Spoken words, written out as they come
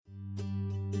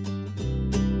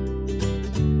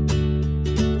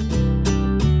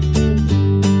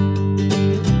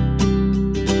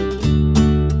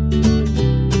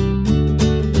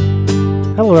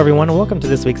everyone, and welcome to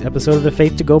this week's episode of the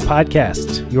Faith to Go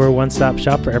podcast, your one-stop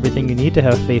shop for everything you need to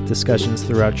have faith discussions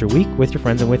throughout your week with your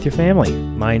friends and with your family.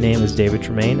 My name is David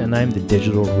Tremaine, and I'm the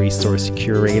digital resource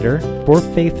curator for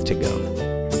Faith to Go.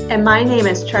 And my name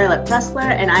is Charlotte Pressler,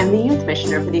 and I'm the youth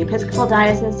missioner for the Episcopal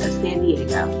Diocese of San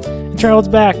Diego. And Charlotte's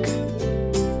back.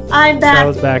 I'm back.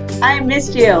 Charlotte's back. I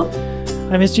missed you.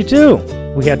 I missed you too.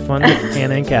 We had fun with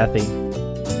Hannah and Kathy,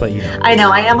 but you know. I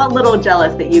know. I am a little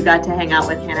jealous that you got to hang out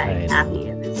with Hannah and Kathy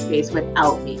in this space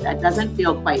without me. That doesn't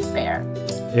feel quite fair.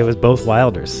 It was both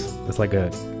Wilders.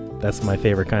 That's my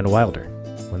favorite kind of Wilder,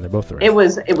 when they're both around. It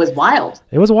was wild.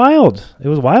 It was wild. It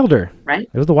was Wilder. Right?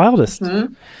 It was the wildest.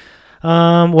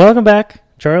 Mm-hmm. Welcome back,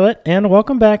 Charlotte, and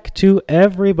welcome back to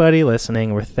everybody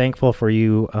listening. We're thankful for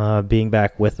you being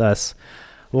back with us.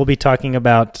 We'll be talking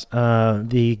about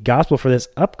the gospel for this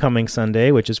upcoming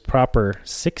Sunday, which is Proper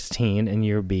 16 in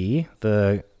Year B,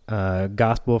 the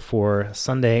gospel for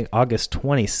Sunday, August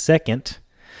 22nd.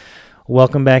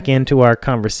 Welcome back into our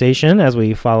conversation as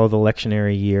we follow the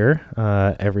lectionary year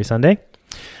every Sunday.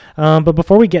 But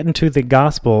before we get into the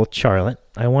gospel, Charlotte,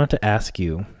 I want to ask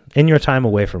you, in your time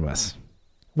away from us,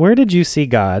 where did you see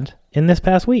God in this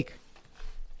past week?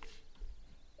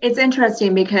 It's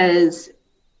interesting because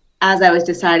as I was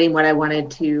deciding what I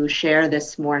wanted to share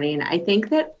this morning, I think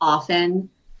that often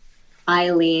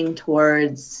I lean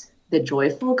towards the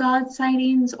joyful God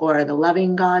sightings or the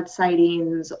loving God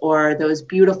sightings or those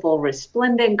beautiful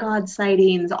resplendent God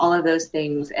sightings, all of those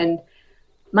things. And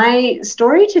my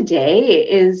story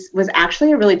today was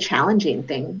actually a really challenging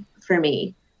thing for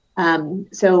me.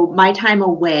 So my time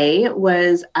away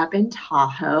was up in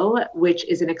Tahoe, which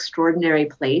is an extraordinary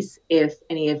place. If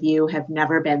any of you have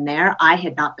never been there, I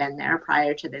had not been there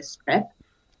prior to this trip.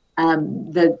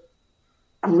 The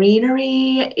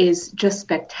greenery is just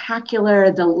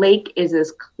spectacular. The lake is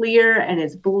as clear and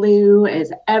as blue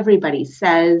as everybody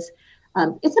says.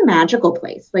 It's a magical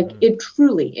place, like it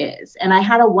truly is. And I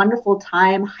had a wonderful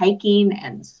time hiking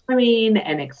and swimming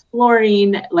and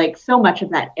exploring, like so much of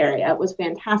that area. It was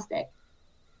fantastic.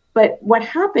 But what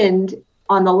happened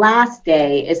on the last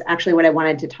day is actually what I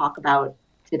wanted to talk about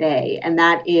today. And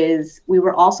that is we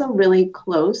were also really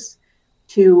close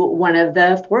to one of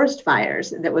the forest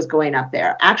fires that was going up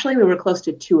there. Actually, we were close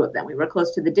to two of them. We were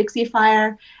close to the Dixie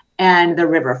Fire and the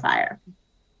River Fire.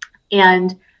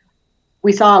 And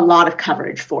we saw a lot of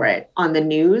coverage for it on the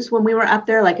news when we were up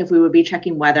there, like if we would be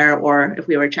checking weather or if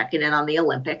we were checking in on the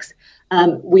Olympics.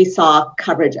 We saw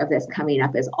coverage of this coming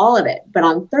up as all of it. But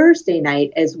on Thursday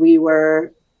night, as we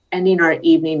were ending our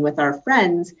evening with our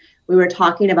friends, we were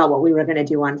talking about what we were going to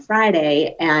do on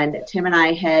Friday. And Tim and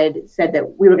I had said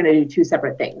that we were going to do two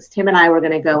separate things. Tim and I were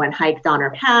going to go and hike Donner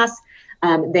Pass.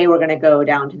 They were going to go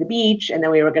down to the beach, and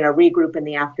then we were going to regroup in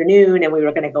the afternoon, and we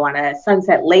were going to go on a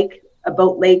Sunset Lake, a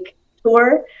boat lake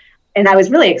tour. And I was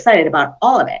really excited about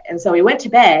all of it. And so we went to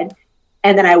bed,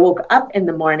 and then I woke up in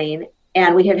the morning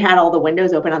and we had all the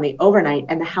windows open on the overnight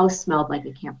and the house smelled like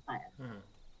a campfire.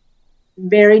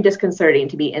 Very disconcerting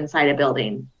to be inside a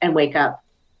building and wake up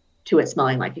to it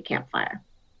smelling like a campfire.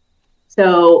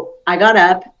 So I got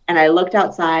up and I looked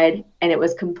outside and it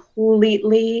was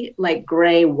completely like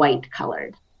gray white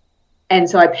colored. And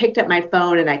so I picked up my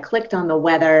phone and I clicked on the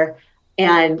weather.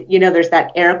 And, you know, there's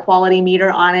that air quality meter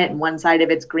on it, and one side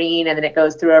of it's green, and then it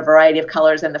goes through a variety of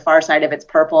colors, and the far side of it's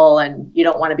purple, and you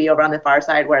don't want to be over on the far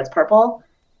side where it's purple.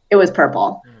 It was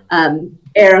purple.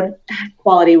 Air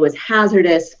quality was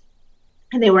hazardous,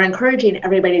 and they were encouraging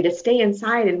everybody to stay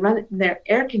inside and run their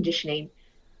air conditioning.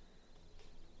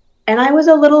 And I was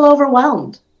a little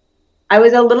overwhelmed.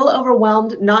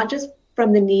 Not just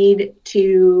from the need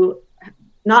to,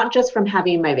 not just from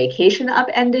having my vacation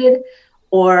upended,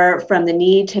 or from the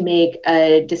need to make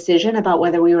a decision about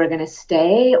whether we were going to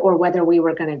stay or whether we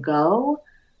were going to go.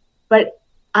 But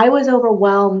I was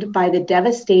overwhelmed by the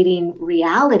devastating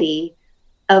reality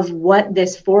of what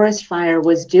this forest fire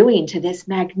was doing to this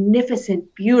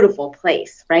magnificent, beautiful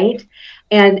place, right?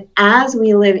 And as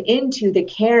we live into the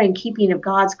care and keeping of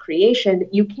God's creation,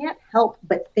 you can't help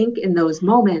but think in those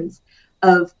moments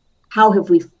of how have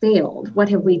we failed? What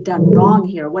have we done wrong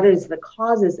here? What is the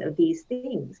causes of these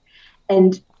things?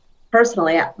 And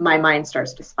personally, my mind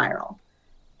starts to spiral.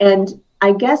 And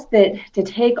I guess that to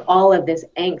take all of this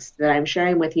angst that I'm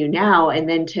sharing with you now and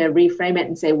then to reframe it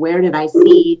and say, where did I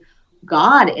see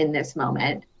God in this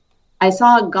moment? I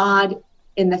saw God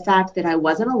in the fact that I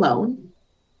wasn't alone,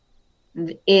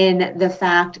 in the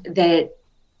fact that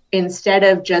instead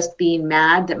of just being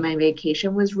mad that my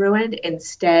vacation was ruined,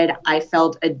 instead I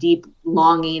felt a deep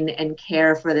longing and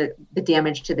care for the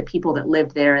damage to the people that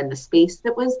lived there and the space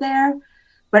that was there.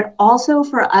 but also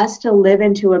for us to live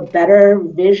into a better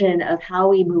vision of how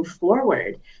we move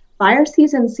forward. Fire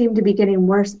seasons seem to be getting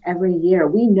worse every year.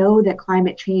 We know that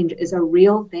climate change is a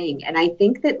real thing. And I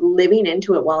think that living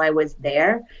into it while I was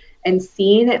there and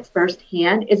seeing it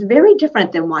firsthand is very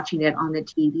different than watching it on the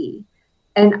TV.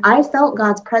 And I felt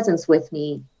God's presence with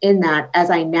me in that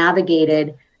as I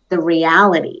navigated the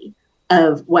reality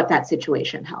of what that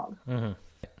situation held. Mm-hmm.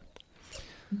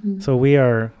 Mm-hmm. So we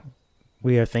are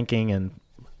thinking and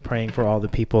praying for all the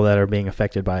people that are being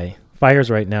affected by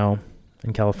fires right now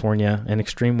in California and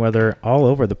extreme weather all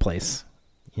over the place,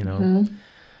 mm-hmm.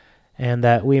 and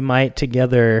that we might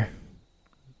together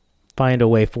find a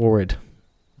way forward,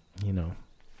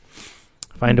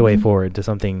 find a way forward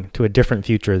to a different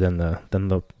future than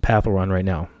the path we're on right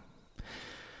now.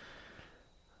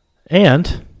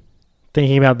 And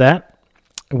thinking about that,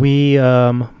 we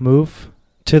move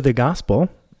to the gospel,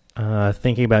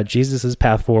 thinking about Jesus's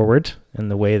path forward and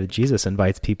the way that Jesus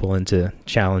invites people into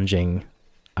challenging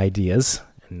ideas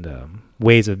and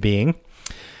ways of being.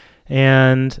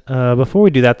 And before we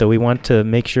do that, though, we want to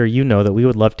make sure you know that we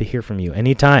would love to hear from you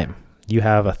anytime you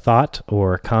have a thought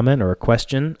or a comment or a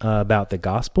question about the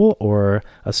gospel or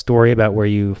a story about where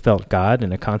you felt God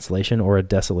in a consolation or a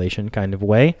desolation kind of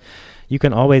way. You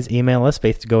can always email us,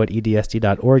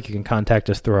 faith2go@edsd.org. You can contact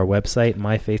us through our website,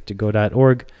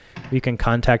 myfaith2go.org. You can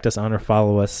contact us on or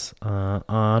follow us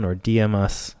on or DM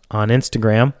us on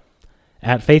Instagram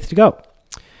 @faith2go.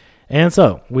 And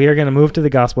so we are going to move to the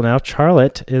gospel now.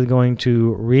 Charlotte is going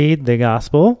to read the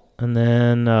gospel, and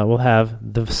then we'll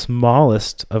have the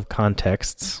smallest of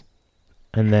contexts,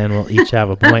 and then we'll each have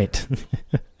a point.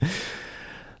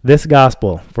 This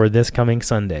gospel for this coming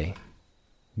Sunday.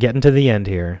 Getting to the end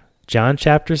here. John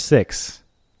chapter 6,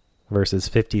 verses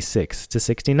 56 to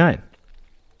 69.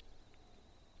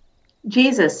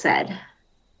 Jesus said,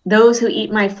 "Those who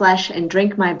eat my flesh and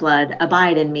drink my blood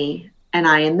abide in me, and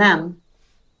I in them.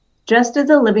 Just as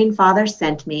the living Father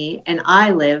sent me, and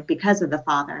I live because of the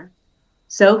Father,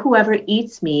 so whoever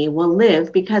eats me will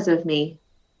live because of me.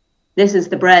 This is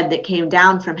the bread that came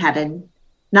down from heaven,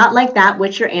 not like that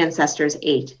which your ancestors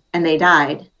ate, and they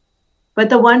died. But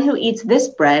the one who eats this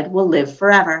bread will live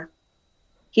forever."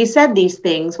 He said these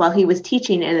things while he was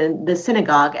teaching in the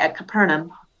synagogue at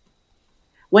Capernaum.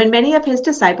 When many of his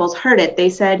disciples heard it, they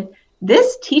said,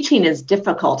 "This teaching is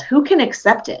difficult. Who can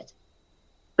accept it?"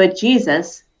 But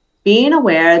Jesus, being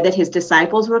aware that his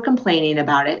disciples were complaining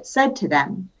about it, said to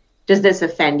them, "Does this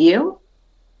offend you?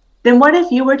 Then what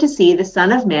if you were to see the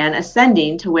Son of Man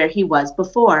ascending to where he was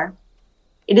before?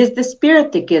 It is the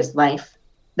Spirit that gives life.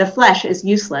 The flesh is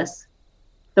useless.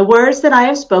 The words that I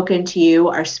have spoken to you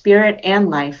are spirit and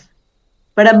life.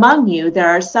 But among you there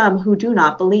are some who do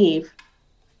not believe."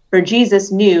 For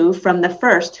Jesus knew from the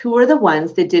first who were the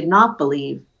ones that did not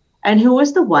believe, and who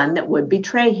was the one that would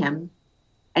betray him.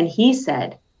 And he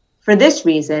said, "For this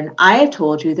reason I have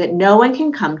told you that no one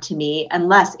can come to me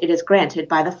unless it is granted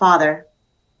by the Father."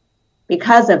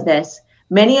 Because of this,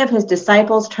 many of his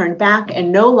disciples turned back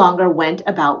and no longer went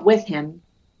about with him.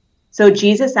 So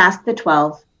Jesus asked the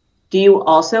 12, "Do you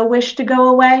also wish to go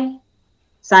away?"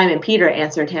 Simon Peter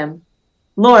answered him,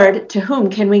 "Lord, to whom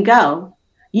can we go?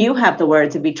 You have the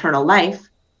words of eternal life.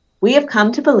 We have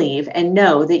come to believe and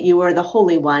know that you are the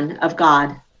Holy One of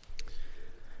God."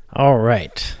 All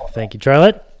right. Thank you,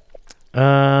 Charlotte.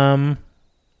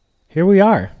 Here we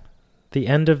are, the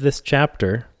end of this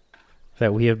chapter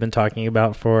that we have been talking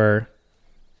about for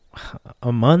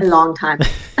a month. A long time.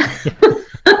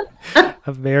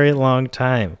 A very long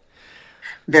time.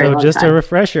 Very long just time. A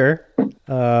refresher,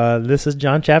 this is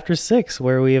John chapter 6,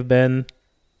 where we have been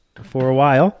for a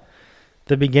while.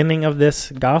 The beginning of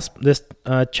this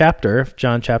chapter,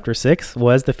 John chapter 6,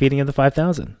 was the feeding of the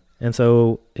 5,000. And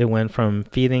so it went from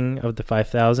feeding of the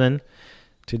 5,000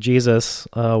 to Jesus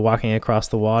walking across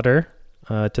the water,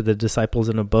 to the disciples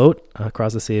in a boat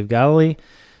across the Sea of Galilee,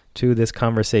 to this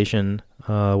conversation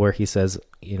where he says,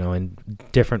 in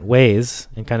different ways,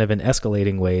 and kind of in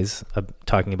escalating ways,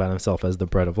 talking about himself as the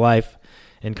bread of life,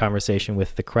 in conversation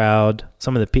with the crowd,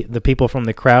 some of the people from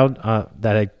the crowd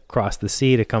that had crossed the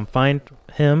sea to come find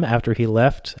him after he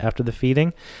left, after the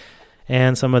feeding,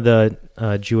 and some of the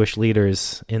Jewish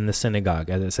leaders in the synagogue.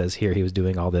 As it says here, he was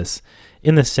doing all this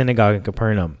in the synagogue in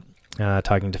Capernaum,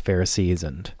 talking to Pharisees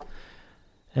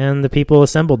and the people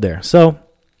assembled there. So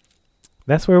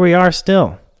that's where we are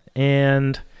still.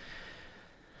 And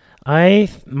I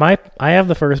have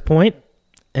the first point,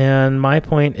 and my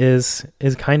point is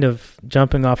kind of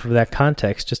jumping off of that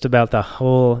context, just about the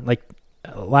whole, like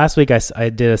last week I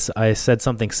said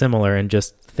something similar, and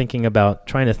just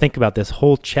trying to think about this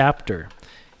whole chapter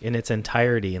in its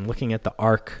entirety and looking at the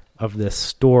arc of this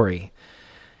story.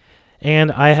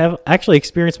 And I have actually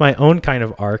experienced my own kind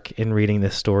of arc in reading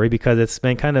this story, because it's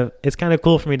kind of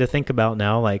cool for me to think about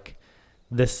now. Like,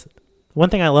 this one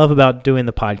thing I love about doing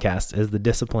the podcast is the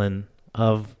discipline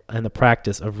of and the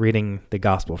practice of reading the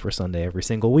gospel for Sunday every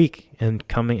single week, and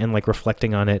coming and like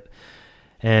reflecting on it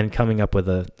and coming up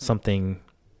with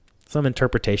some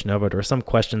interpretation of it, or some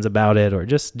questions about it, or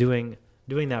just doing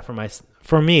that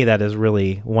for me. That is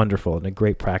really wonderful and a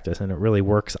great practice, and it really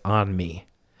works on me.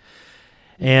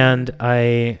 And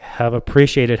I have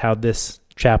appreciated how this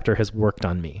chapter has worked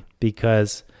on me,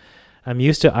 because I'm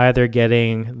used to either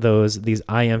getting these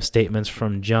I am statements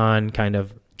from John, kind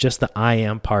of just the I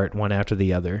am part, one after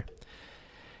the other.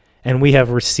 And we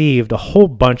have received a whole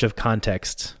bunch of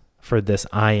context for this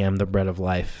I am the bread of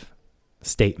life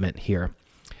statement here.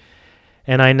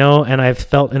 And I know, and I've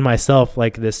felt in myself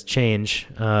like this change,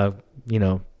 the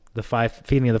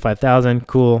feeding of the 5,000,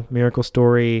 cool, miracle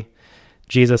story,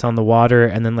 Jesus on the water,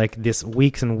 and then like this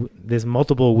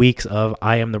multiple weeks of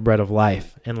I am the bread of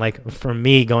life. And like for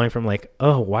me, going from like,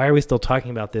 oh, why are we still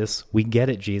talking about this? We get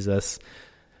it, Jesus,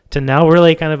 to now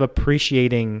really kind of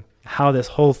appreciating how this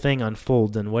whole thing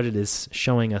unfolds and what it is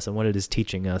showing us and what it is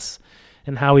teaching us,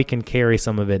 and how we can carry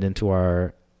some of it into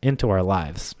our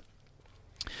lives.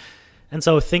 And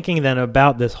so thinking then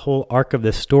about this whole arc of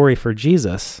this story for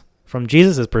Jesus, from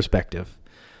Jesus' perspective,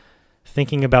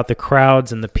 thinking about the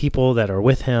crowds and the people that are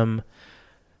with him,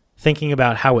 thinking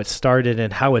about how it started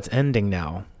and how it's ending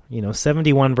now.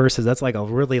 71 verses, that's like a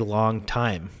really long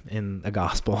time in the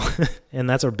gospel, and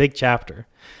that's a big chapter.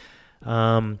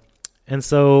 And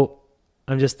so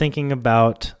I'm just thinking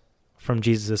about, from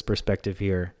Jesus' perspective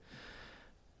here,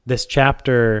 this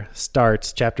chapter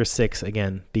chapter 6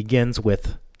 again, begins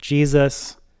with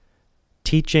Jesus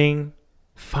teaching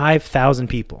 5,000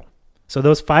 people. So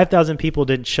those 5,000 people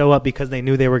didn't show up because they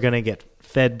knew they were going to get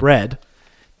fed bread.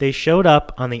 They showed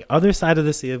up on the other side of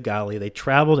the Sea of Galilee. They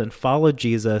traveled and followed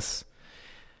Jesus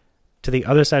to the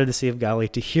other side of the Sea of Galilee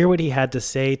to hear what he had to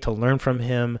say, to learn from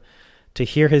him, to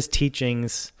hear his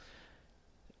teachings,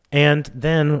 and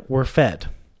then were fed.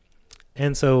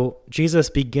 And so Jesus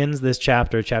begins this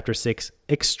chapter 6,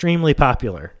 extremely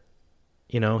popular.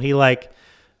 He like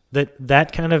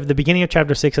that kind of, the beginning of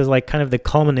chapter 6 is like kind of the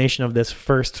culmination of this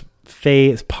first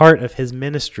phase, part of his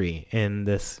ministry in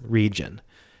this region.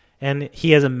 And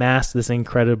he has amassed this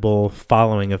incredible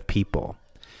following of people.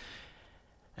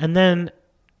 And then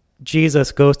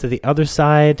Jesus goes to the other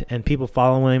side, and people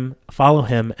follow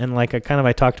him. And like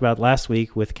I talked about last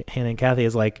week with Hannah and Kathy,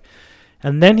 is like,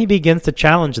 and then he begins to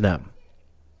challenge them,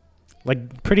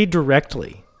 like pretty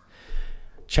directly.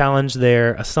 Challenge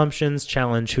their assumptions,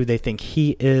 challenge who they think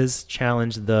he is,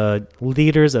 challenge the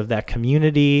leaders of that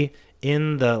community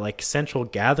in the like central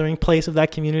gathering place of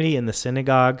that community, in the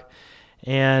synagogue.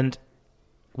 And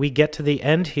we get to the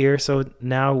end here. So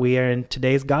now we are in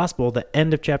today's gospel, the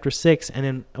end of chapter 6.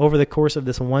 And over the course of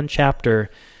this one chapter,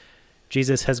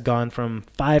 Jesus has gone from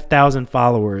 5,000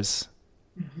 followers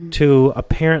to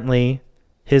apparently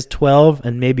his 12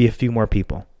 and maybe a few more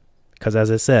people. Because as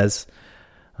it says,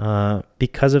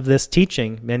 because of this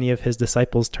teaching, many of his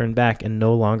disciples turned back and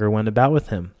no longer went about with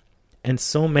him. And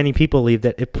so many people believe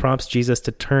that it prompts Jesus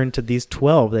to turn to these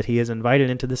 12 that he has invited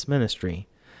into this ministry,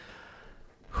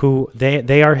 who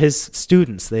they are his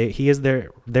students. He is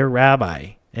their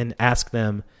rabbi, and ask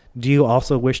them, do you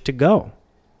also wish to go?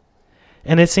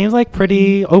 And it seems like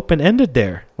pretty open-ended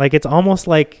there. Like it's almost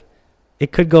like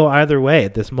it could go either way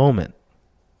at this moment.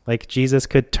 Like Jesus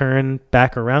could turn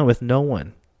back around with no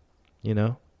one,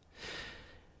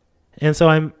 And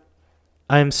so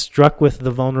I'm struck with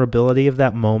the vulnerability of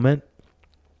that moment,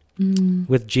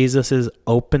 with Jesus's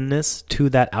openness to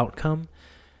that outcome,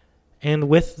 and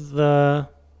with the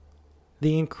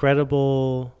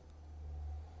incredible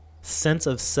sense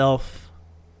of self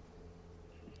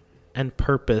and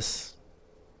purpose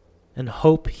and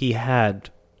hope he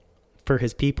had for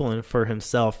his people and for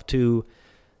himself, to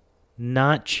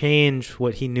not change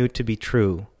what he knew to be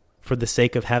true for the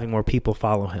sake of having more people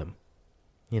follow him,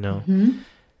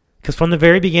 Because from the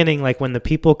very beginning, like when the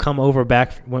people come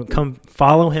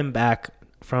follow him back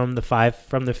from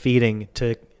the feeding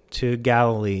to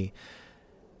Galilee,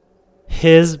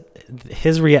 his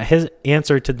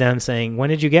answer to them saying, "When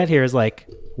did you get here?" is like,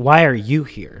 "Why are you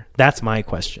here?" That's my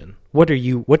question. What do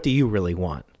you really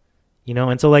want?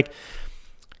 And so like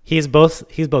he's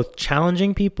both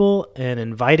challenging people and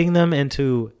inviting them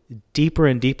into deeper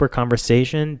and deeper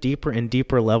conversation, deeper and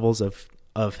deeper levels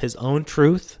of his own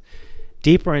truth,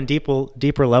 deeper and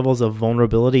deeper levels of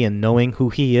vulnerability and knowing who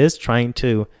he is, trying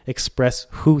to express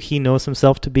who he knows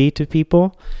himself to be to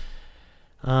people,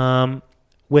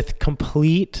 with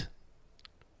complete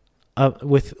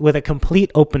with a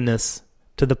complete openness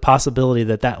to the possibility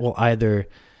that will either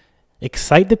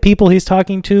excite the people he's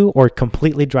talking to or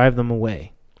completely drive them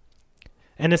away.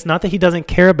 And it's not that he doesn't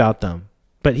care about them,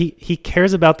 but he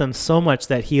cares about them so much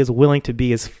that he is willing to be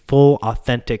his full,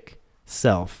 authentic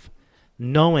self,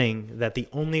 knowing that the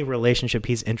only relationship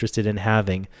he's interested in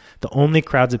having, the only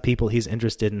crowds of people he's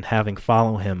interested in having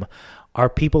follow him, are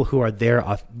people who are there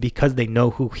because they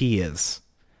know who he is,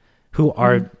 who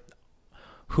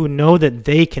know that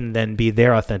they can then be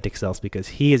their authentic selves because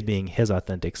he is being his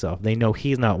authentic self. They know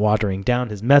he's not watering down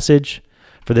his message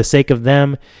for the sake of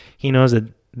them.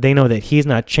 They know that he's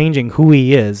not changing who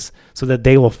he is so that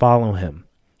they will follow him.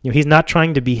 He's not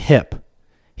trying to be hip.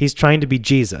 He's trying to be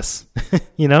Jesus,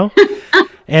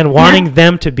 and wanting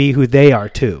them to be who they are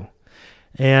too.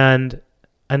 And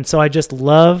so I just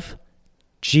love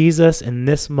Jesus in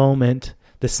this moment,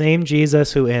 the same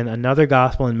Jesus who in another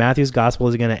gospel, in Matthew's gospel,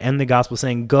 is going to end the gospel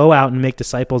saying, go out and make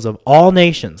disciples of all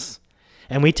nations.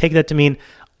 And we take that to mean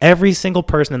every single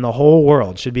person in the whole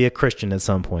world should be a Christian at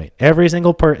some point. Every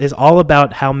single person is all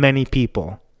about how many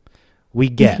people we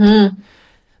get. Mm-hmm.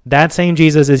 That same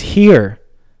Jesus is here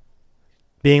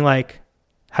being like,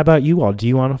 how about you all? Do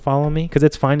you want to follow me? Because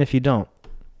it's fine if you don't.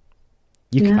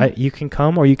 You can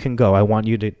come or you can go. I want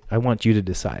you to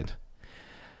decide.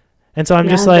 And so I'm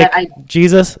just like,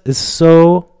 Jesus is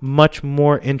so much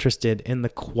more interested in the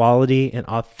quality and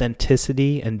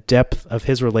authenticity and depth of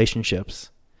his relationships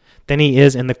than he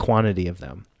is in the quantity of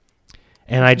them.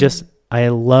 And I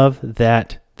love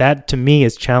that. That to me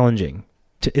is challenging.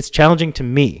 It's challenging to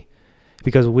me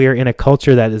because we're in a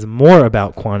culture that is more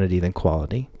about quantity than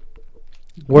quality.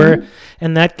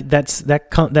 And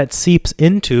that seeps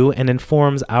into and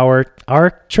informs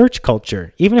our church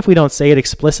culture. Even if we don't say it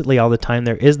explicitly all the time,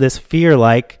 there is this fear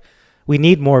like we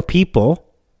need more people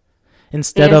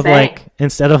instead of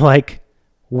like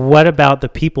what about the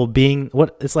people being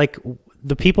what it's like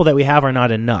the people that we have are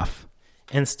not enough.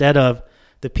 Instead of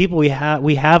the people we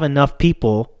have enough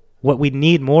people, what we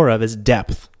need more of is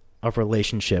depth of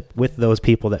relationship with those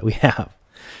people that we have.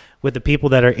 With the people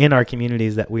that are in our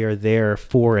communities that we are there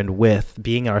for and with,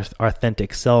 being our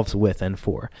authentic selves with and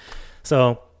for.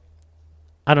 So,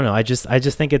 I don't know. I just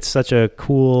think it's such a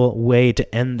cool way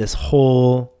to end this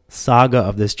whole saga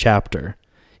of this chapter,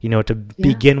 to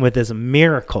begin with this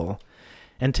miracle.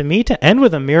 And to me, to end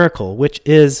with a miracle, which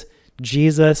is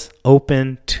Jesus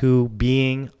open to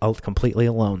being completely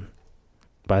alone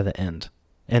by the end.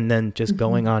 And then just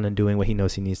going on and doing what he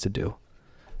knows he needs to do.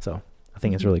 So, I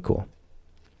think it's really cool.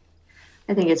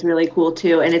 I think it's really cool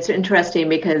too. And it's interesting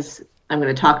because I'm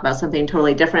going to talk about something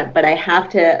totally different, but I have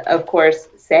to, of course,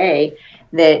 say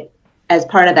that as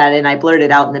part of that, and I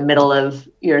blurted out in the middle of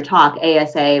your talk,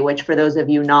 ASA, which for those of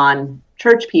you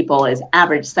non-church people is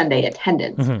average Sunday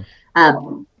attendance,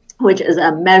 which is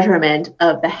a measurement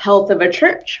of the health of a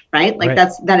church, right? Like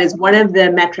that is one of the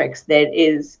metrics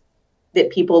that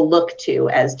people look to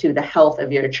as to the health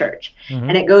of your church.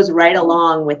 And it goes right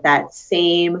along with that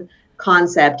same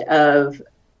concept of,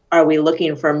 are we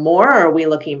looking for more or are we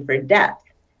looking for depth?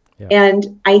 Yeah.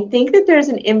 And I think that there's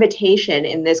an invitation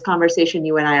in this conversation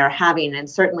you and I are having, and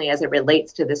certainly as it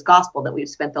relates to this gospel that we've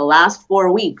spent the last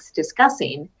 4 weeks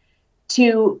discussing,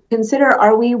 to consider,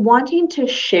 are we wanting to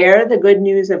share the good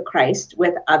news of Christ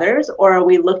with others, or are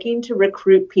we looking to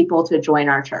recruit people to join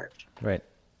our church? Right.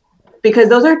 Because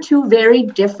those are two very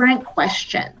different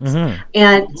questions.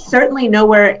 And certainly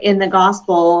nowhere in the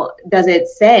gospel does it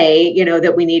say,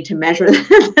 that we need to measure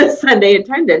the Sunday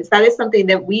attendance. That is something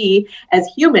that we as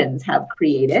humans have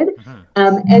created.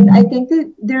 And I think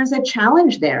that there's a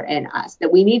challenge there in us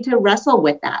that we need to wrestle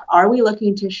with that. Are we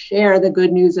looking to share the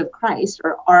good news of Christ,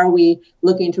 or are we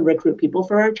looking to recruit people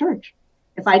for our church?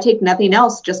 If I take nothing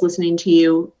else, just listening to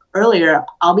you earlier,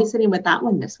 I'll be sitting with that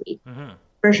one this week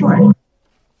for sure.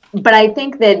 But I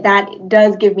think that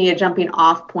does give me a jumping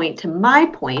off point to my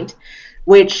point,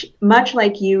 which much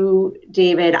like you,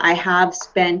 David, I have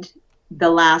spent the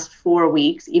last 4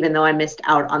 weeks, even though I missed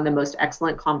out on the most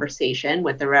excellent conversation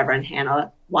with the Reverend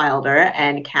Hannah Wilder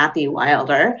and Kathy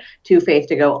Wilder, two Faith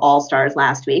to Go All-Stars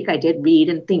last week. I did read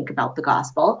and think about the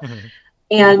gospel.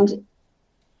 And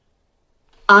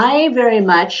I very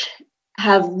much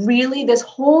have really this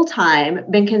whole time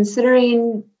been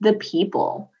considering the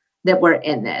people that were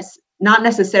in this, not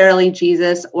necessarily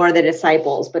Jesus or the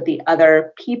disciples, but the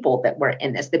other people that were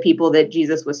in this, the people that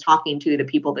Jesus was talking to, the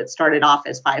people that started off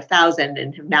as 5,000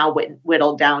 and have now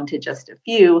whittled down to just a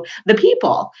few, the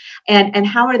people, and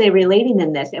how are they relating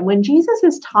in this? And when Jesus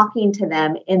is talking to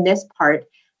them in this part,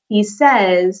 he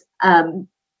says,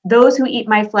 those who eat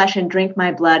my flesh and drink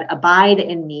my blood abide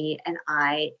in me and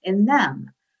I in them.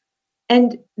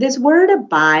 And this word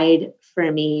abide for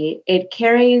me, it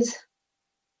carries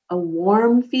a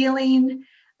warm feeling.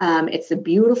 It's a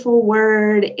beautiful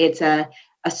word. It's a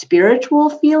spiritual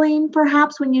feeling,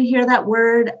 perhaps, when you hear that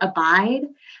word abide.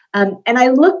 And I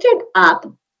looked it up,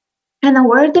 and the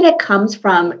word that it comes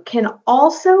from can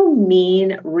also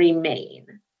mean remain.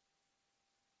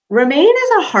 Remain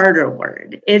is a harder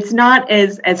word. It's not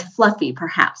as fluffy,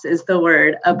 perhaps, as the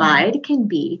word abide can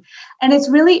be. And it's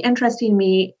really interesting to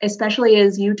me, especially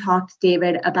as you talked,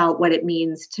 David, about what it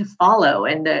means to follow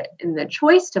and the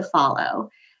choice to follow,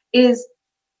 is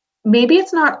maybe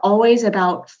it's not always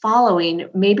about following.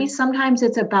 Maybe sometimes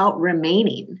it's about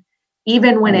remaining,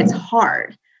 even when it's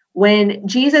hard. When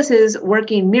Jesus is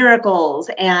working miracles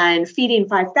and feeding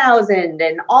 5,000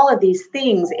 and all of these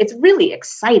things, it's really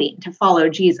exciting to follow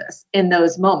Jesus in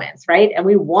those moments, right? And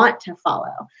we want to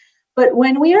follow. But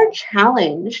when we are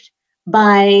challenged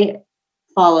by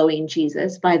following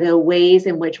Jesus, by the ways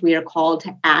in which we are called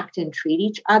to act and treat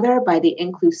each other, by the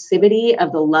inclusivity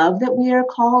of the love that we are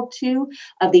called to,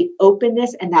 of the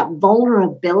openness and that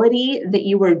vulnerability that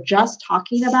you were just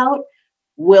talking about,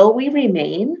 will we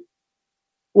remain?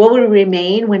 Will we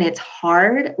remain when it's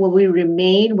hard? Will we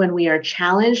remain when we are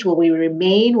challenged? Will we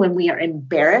remain when we are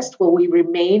embarrassed? Will we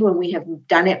remain when we have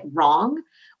done it wrong?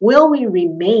 Will we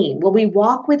remain? Will we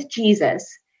walk with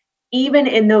Jesus even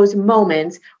in those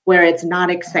moments where it's not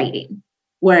exciting,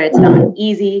 where it's not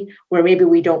easy, where maybe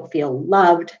we don't feel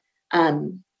loved?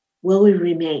 Will we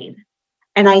remain?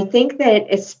 And I think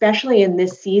that especially in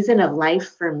this season of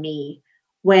life for me,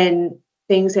 when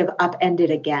things have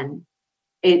upended again,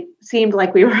 it seemed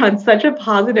like we were on such a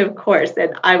positive course,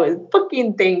 and I was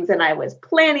booking things and I was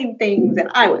planning things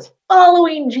and I was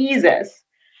following Jesus.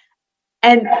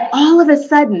 And all of a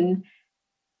sudden,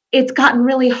 it's gotten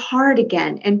really hard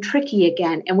again and tricky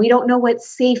again, and we don't know what's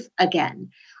safe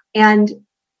again. And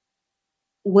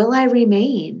will I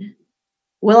remain?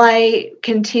 Will I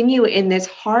continue in this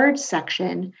hard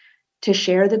section to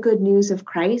share the good news of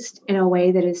Christ in a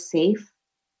way that is safe,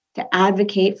 to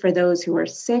advocate for those who are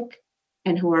sick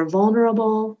and who are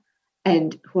vulnerable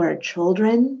and who are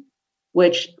children,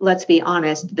 which, let's be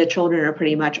honest, the children are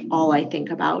pretty much all I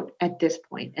think about at this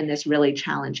point in this really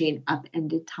challenging,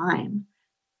 upended time?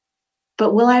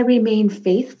 But will I remain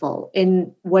faithful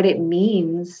in what it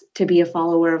means to be a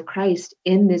follower of Christ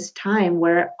in this time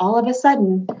where all of a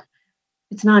sudden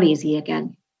it's not easy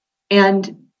again?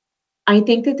 And I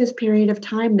think that this period of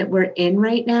time that we're in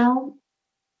right now,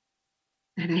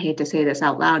 and I hate to say this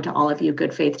out loud to all of you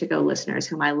good faith to go listeners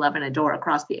whom I love and adore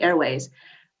across the airways,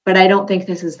 but I don't think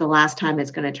this is the last time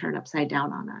it's going to turn upside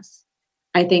down on us.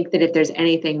 I think that if there's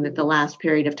anything that the last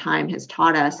period of time has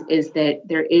taught us, is that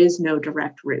there is no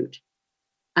direct route,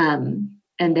 and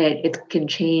that it can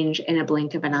change in a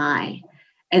blink of an eye.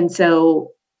 And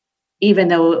so even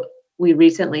though we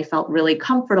recently felt really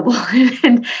comfortable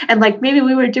and like maybe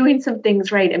we were doing some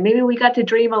things right, and maybe we got to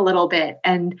dream a little bit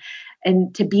and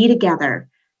to be together,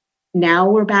 now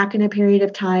we're back in a period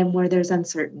of time where there's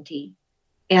uncertainty.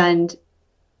 And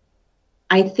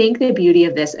I think the beauty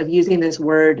of this, of using this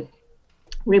word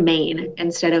remain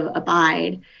instead of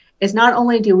abide, is not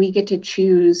only do we get to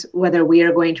choose whether we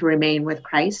are going to remain with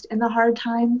Christ in the hard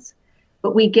times,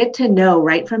 but we get to know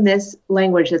right from this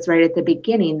language that's right at the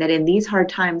beginning that in these hard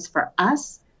times for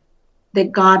us,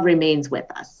 that God remains with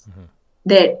us. Mm-hmm.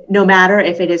 That no matter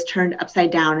if it is turned upside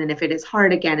down and if it is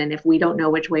hard again, and if we don't know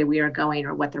which way we are going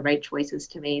or what the right choice is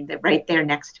to make, that right there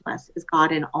next to us is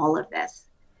God in all of this.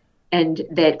 And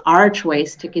that our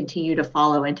choice to continue to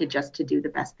follow and to do the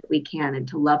best that we can and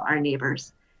to love our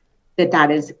neighbors,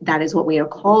 that is what we are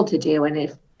called to do. And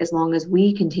if, as long as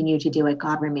we continue to do it,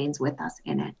 God remains with us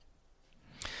in it.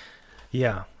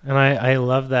 Yeah. And I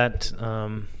love that,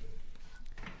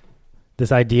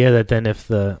 this idea that then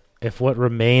if what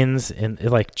remains in,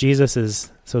 like, Jesus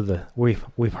is, so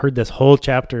we've heard this whole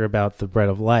chapter about the bread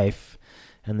of life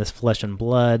and this flesh and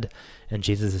blood, and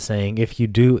Jesus is saying, if you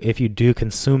do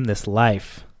consume this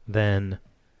life, then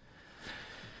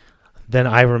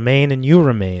I remain and you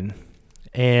remain.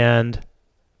 And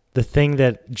the thing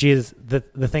that Jesus,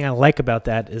 the thing I like about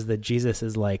that is that Jesus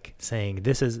is like saying,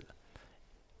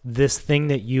 this thing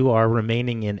that you are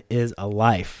remaining in is a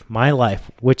life, my life,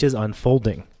 which is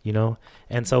unfolding,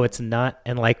 And so it's not,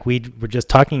 and like we were just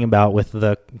talking about with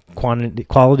the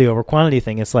quality over quantity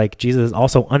thing, it's like Jesus is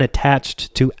also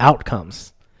unattached to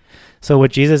outcomes. So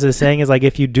what Jesus is saying is, like,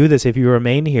 if you do this, if you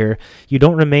remain here, you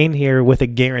don't remain here with a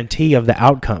guarantee of the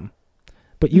outcome,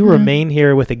 but you remain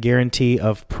here with a guarantee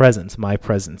of presence, my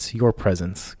presence, your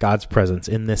presence, God's presence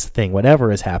in this thing,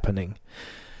 whatever is happening,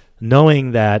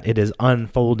 knowing that it is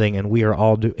unfolding and we are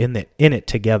all in it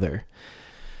together.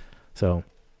 So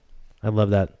I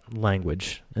love that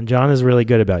language. And John is really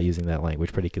good about using that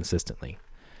language pretty consistently.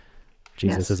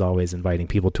 Jesus is always inviting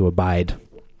people to abide.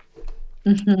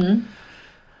 Mm-hmm.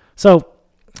 So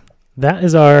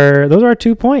those are our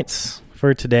 2 points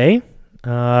for today.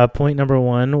 Point number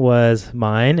 1 was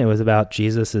mine. It was about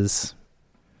Jesus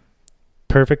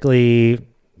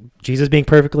being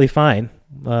perfectly fine,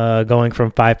 going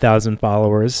from 5,000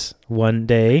 followers one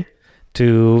day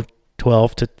to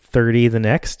 12 to 30 the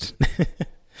next.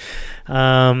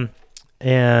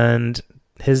 And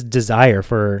his desire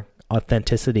for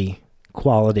authenticity,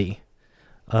 quality,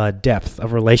 depth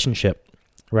of relationship,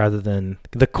 rather than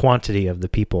the quantity of the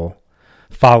people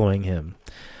following him.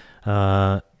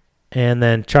 And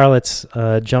then Charlotte's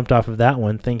jumped off of that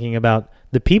one, thinking about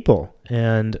the people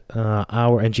and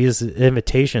Jesus'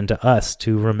 invitation to us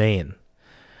to remain,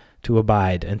 to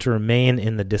abide, and to remain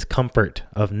in the discomfort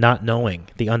of not knowing,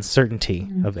 the uncertainty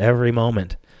of every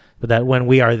moment, but that when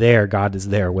we are there, God is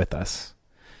there with us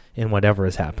in whatever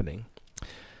is happening.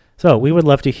 So we would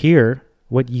love to hear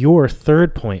what your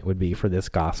third point would be for this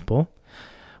gospel.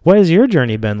 What has your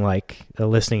journey been like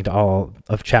listening to all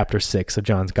of chapter 6 of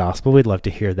John's Gospel? We'd love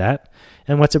to hear that.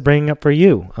 And what's it bringing up for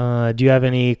you? Do you have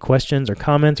any questions or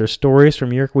comments or stories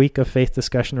from your week of faith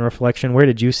discussion or reflection? Where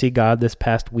did you see God this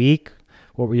past week?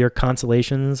 What were your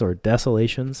consolations or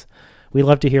desolations? We'd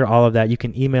love to hear all of that. You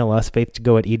can email us,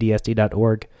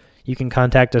 faith2go@edsd.org. You can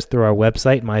contact us through our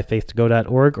website,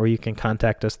 myfaith2go.org, or you can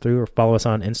contact us through or follow us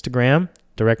on Instagram,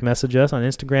 direct message us on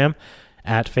Instagram,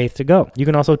 @faith2go. You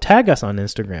can also tag us on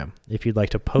Instagram if you'd like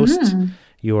to post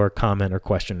your comment or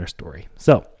question or story.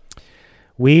 So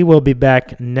we will be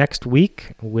back next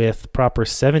week with Proper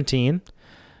 17,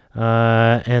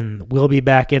 and we'll be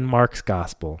back in Mark's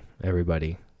Gospel,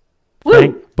 everybody.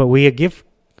 But we give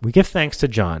thanks to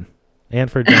John and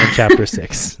for John chapter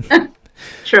 6.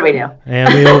 Sure we do.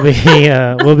 And we will be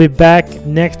we'll be back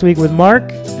next week with Mark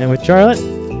and with Charlotte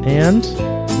and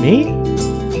me.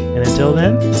 And until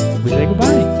then, we say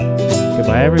goodbye.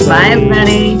 Goodbye, everybody. Bye,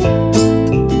 everybody.